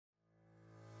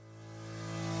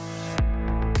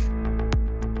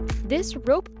This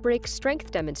rope break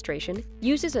strength demonstration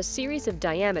uses a series of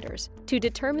diameters to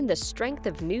determine the strength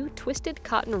of new twisted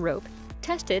cotton rope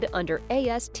tested under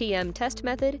ASTM test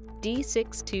method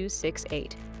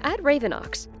D6268. At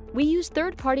Ravenox, we use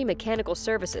third-party mechanical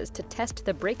services to test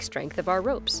the break strength of our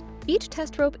ropes. Each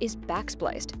test rope is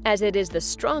backspliced, as it is the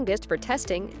strongest for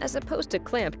testing as opposed to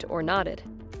clamped or knotted.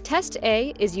 Test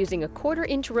A is using a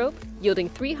 1/4-inch rope, yielding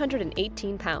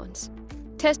 318 pounds.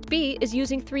 Test B is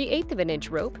using 3/8 of an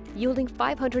inch rope, yielding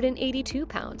 582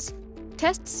 pounds.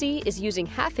 Test C is using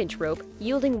 1/2-inch rope,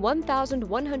 yielding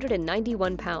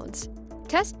 1,191 pounds.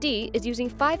 Test D is using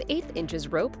 5/8 inches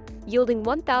rope, yielding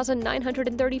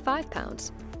 1,935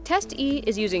 pounds. Test E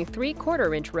is using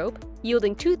 3/4-inch rope,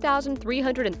 yielding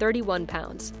 2,331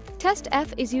 pounds. Test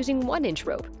F is using 1-inch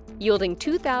rope, yielding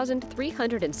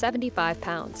 2,375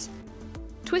 pounds.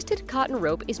 Twisted cotton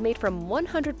rope is made from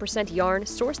 100% yarn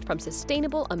sourced from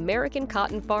sustainable American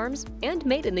cotton farms and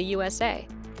made in the USA.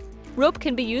 Rope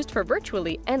can be used for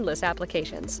virtually endless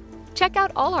applications. Check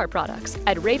out all our products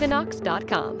at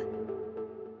Ravenox.com.